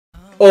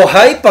Oh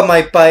hi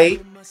pamaypay,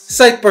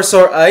 sight for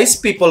sore eyes,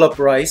 people of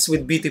rice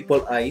with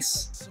beautiful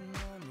eyes.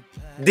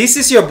 This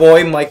is your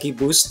boy Mikey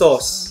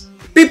Bustos.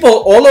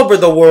 People all over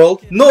the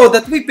world know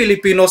that we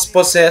Filipinos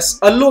possess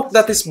a look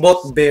that is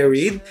both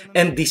varied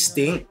and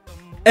distinct.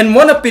 And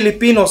one of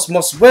Filipinos'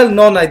 most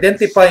well-known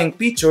identifying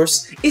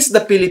features is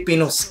the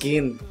Filipino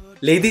skin.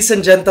 Ladies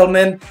and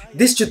gentlemen,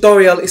 this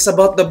tutorial is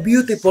about the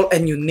beautiful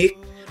and unique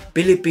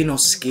Filipino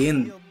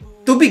skin.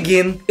 To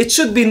begin, it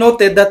should be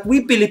noted that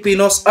we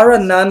Filipinos are a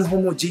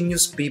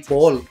non-homogeneous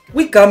people.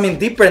 We come in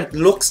different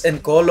looks and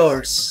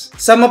colors.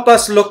 Some of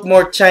us look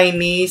more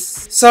Chinese,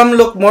 some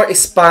look more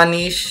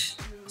Spanish,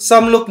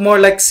 some look more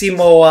like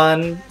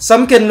Samoan,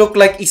 some can look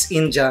like East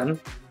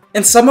Indian,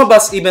 and some of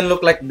us even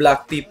look like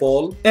black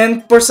people.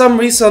 And for some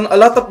reason, a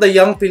lot of the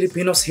young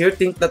Filipinos here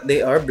think that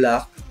they are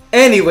black.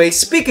 Anyway,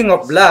 speaking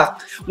of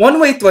black, one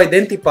way to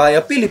identify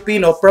a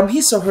Filipino from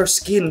his or her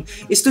skin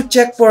is to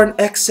check for an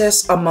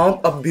excess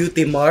amount of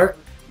beauty mark.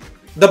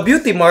 The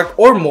beauty mark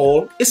or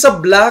mole is a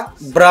black,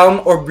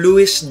 brown, or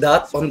bluish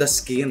dot on the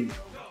skin.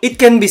 It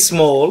can be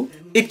small,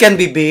 it can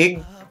be big,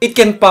 it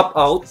can pop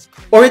out,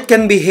 or it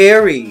can be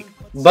hairy.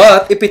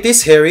 But if it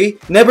is hairy,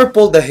 never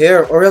pull the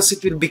hair or else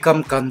it will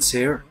become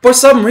cancer. For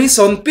some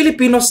reason,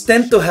 Filipinos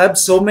tend to have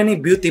so many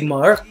beauty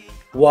marks.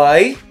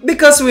 Why?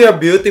 Because we are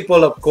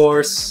beautiful, of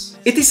course.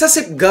 It is as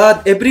if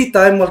God, every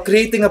time while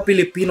creating a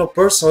Filipino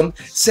person,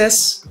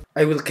 says,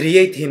 I will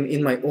create him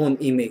in my own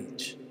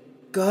image.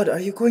 God,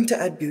 are you going to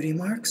add beauty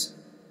marks?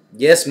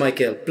 Yes,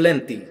 Michael,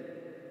 plenty.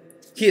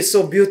 He is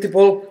so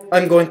beautiful,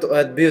 I'm going to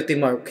add beauty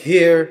mark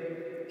here,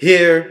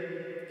 here,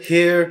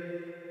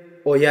 here,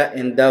 oh yeah,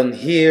 and down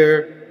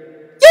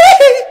here.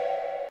 Yay!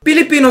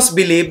 Filipinos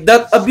believe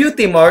that a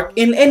beauty mark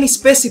in any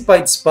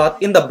specified spot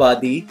in the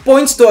body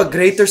points to a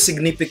greater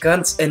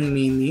significance and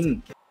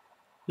meaning.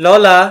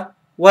 Lola,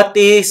 what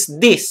is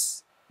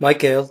this?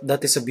 Michael,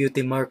 that is a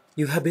beauty mark.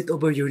 You have it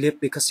over your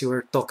lip because you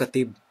are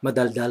talkative,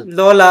 madaldal.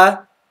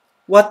 Lola,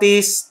 what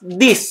is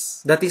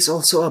this? That is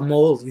also a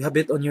mole. You have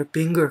it on your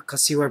finger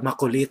because you are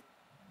makulit.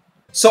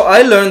 So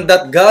I learned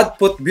that God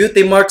put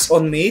beauty marks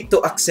on me to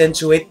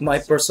accentuate my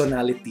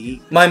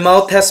personality. My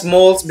mouth has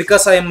moles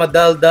because I am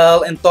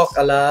madaldal and talk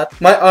a lot.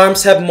 My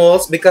arms have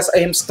moles because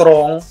I am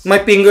strong. My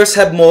fingers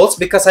have moles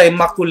because I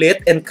am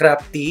makulit and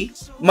crafty.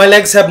 My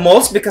legs have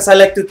moles because I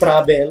like to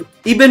travel.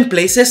 Even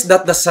places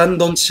that the sun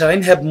don't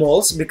shine have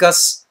moles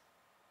because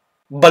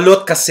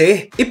balot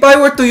kasi. If I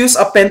were to use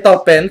a pentel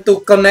pen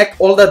to connect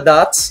all the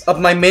dots of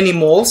my many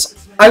moles,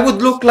 I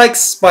would look like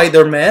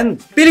Spider-Man.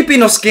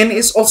 Filipino skin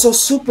is also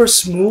super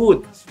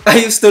smooth.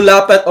 I used to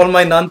laugh at all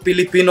my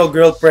non-Filipino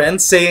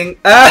girlfriends saying,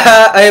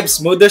 I have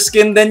smoother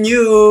skin than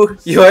you.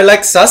 You are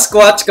like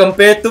Sasquatch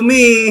compared to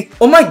me.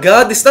 Oh my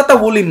god, is that a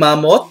woolly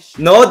mammoth?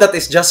 No, that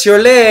is just your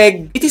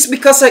leg. It is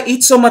because I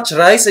eat so much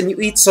rice and you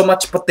eat so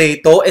much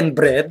potato and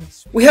bread.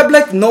 We have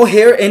like no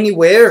hair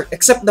anywhere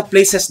except the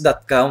places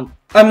that count.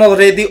 I'm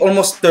already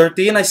almost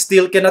 30 and I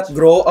still cannot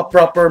grow a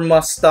proper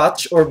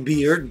mustache or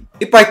beard.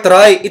 If I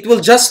try, it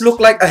will just look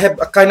like I have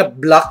a kind of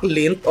black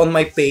lint on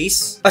my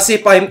face, as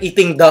if I'm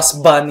eating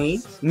dust bunny.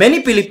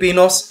 Many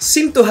Filipinos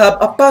seem to have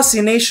a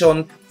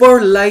fascination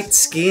for light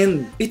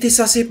skin. It is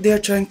as if they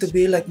are trying to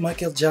be like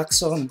Michael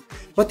Jackson.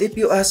 But if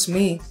you ask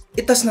me,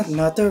 it does not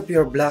matter if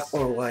you're black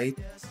or white.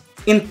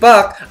 In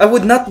fact, I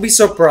would not be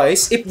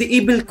surprised if the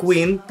evil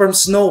queen from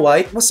Snow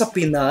White was a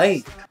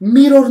Pinay.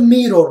 Mirror,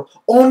 mirror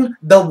on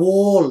the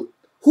wall,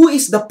 who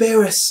is the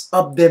fairest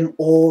of them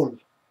all?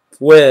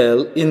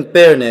 Well, in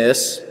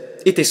fairness,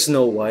 it is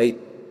Snow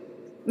White.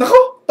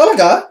 Nako,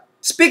 talaga?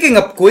 Speaking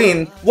of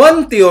queen,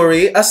 one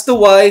theory as to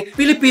why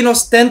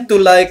Filipinos tend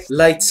to like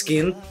light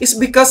skin is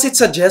because it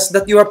suggests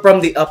that you are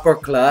from the upper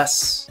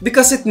class.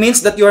 Because it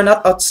means that you are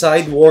not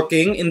outside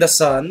working in the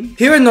sun.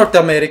 Here in North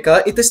America,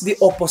 it is the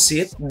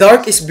opposite.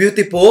 Dark is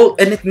beautiful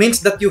and it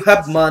means that you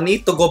have money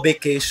to go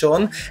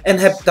vacation and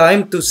have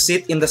time to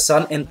sit in the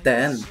sun and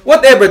tan.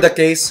 Whatever the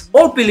case,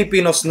 all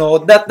Filipinos know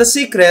that the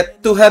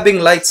secret to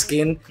having light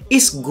skin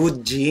is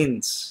good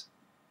genes.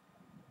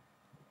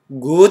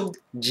 Good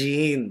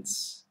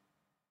genes.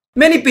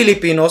 Many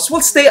Filipinos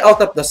will stay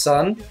out of the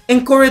sun,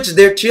 encourage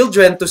their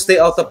children to stay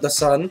out of the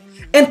sun,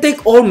 and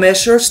take all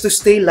measures to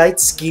stay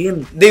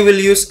light-skinned. They will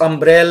use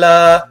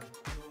umbrella,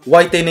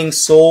 whitening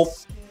soap,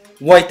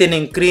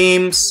 whitening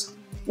creams,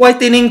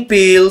 whitening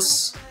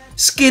pills,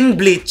 skin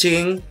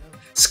bleaching,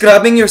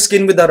 scrubbing your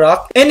skin with a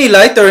rock. Any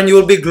lighter and you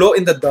will be glow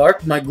in the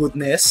dark, my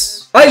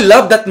goodness. I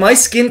love that my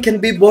skin can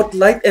be both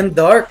light and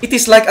dark. It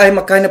is like I'm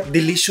a kind of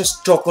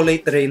delicious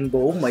chocolate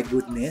rainbow, my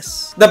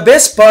goodness. The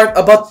best part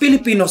about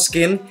Filipino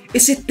skin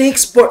is it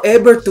takes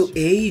forever to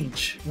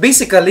age.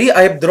 Basically,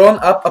 I have drawn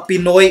up a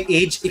Pinoy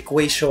age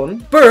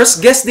equation.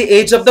 First, guess the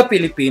age of the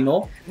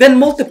Filipino, then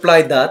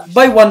multiply that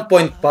by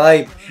 1.5.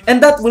 And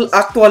that will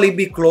actually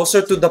be closer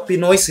to the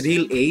Pinoy's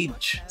real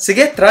age.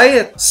 Sige, try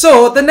it.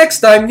 So, the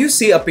next time you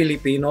see a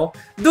Filipino,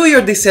 do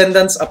your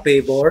descendants a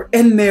favor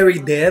and marry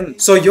them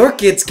so your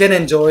kids can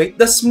enjoy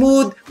the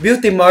smooth,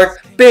 beauty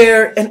mark,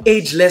 fair, and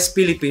ageless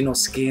Filipino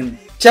skin.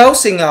 Ciao,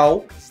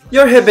 Singaw,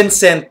 your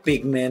heaven-sent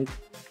pigment.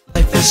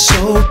 Life is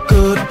so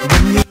good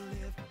when you...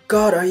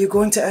 God, are you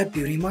going to add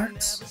beauty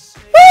marks?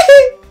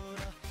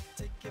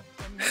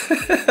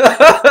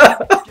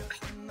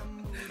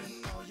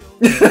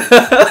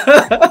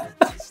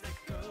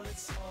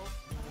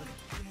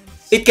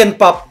 It can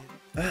pop.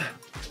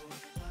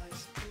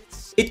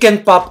 It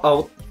can pop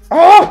out.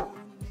 Oh!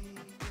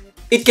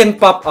 It can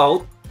pop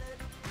out.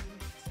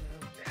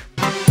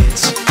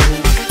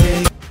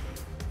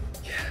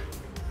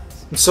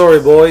 I'm sorry,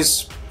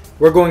 boys.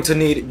 We're going to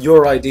need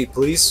your ID,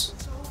 please.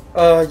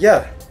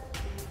 Yeah.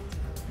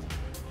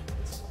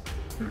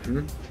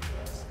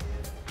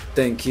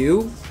 Thank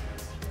you.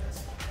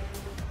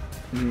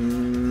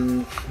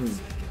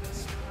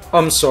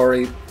 I'm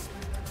sorry.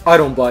 I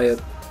don't buy it.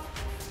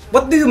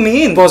 What do you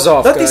mean? Buzz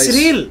off, That guys. is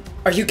real.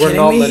 Are you We're kidding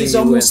not me? letting He's you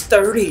almost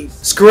 30.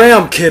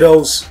 Scram,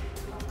 kiddos.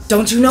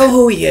 Don't you know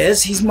who he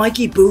is? He's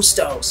Mikey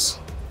Bustos.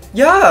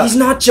 Yeah. He's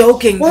not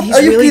joking. What? He's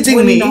Are you really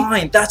kidding me?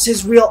 29. That's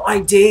his real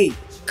ID.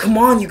 Come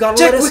on, you gotta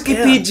Check let us in.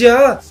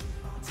 Wikipedia.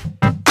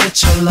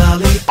 get your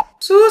lolly.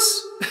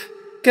 Sus!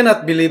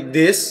 Cannot believe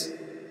this.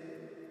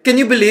 Can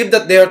you believe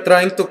that they are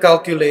trying to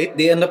calculate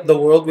the end of the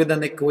world with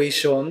an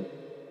equation?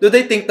 Do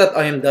they think that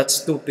I am that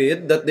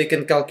stupid that they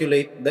can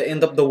calculate the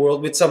end of the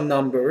world with some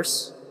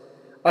numbers?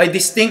 I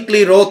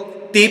distinctly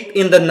wrote deep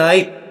in the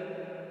night.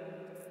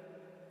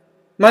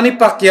 Manny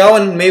Pacquiao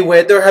and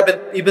Mayweather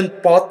haven't even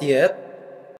fought yet.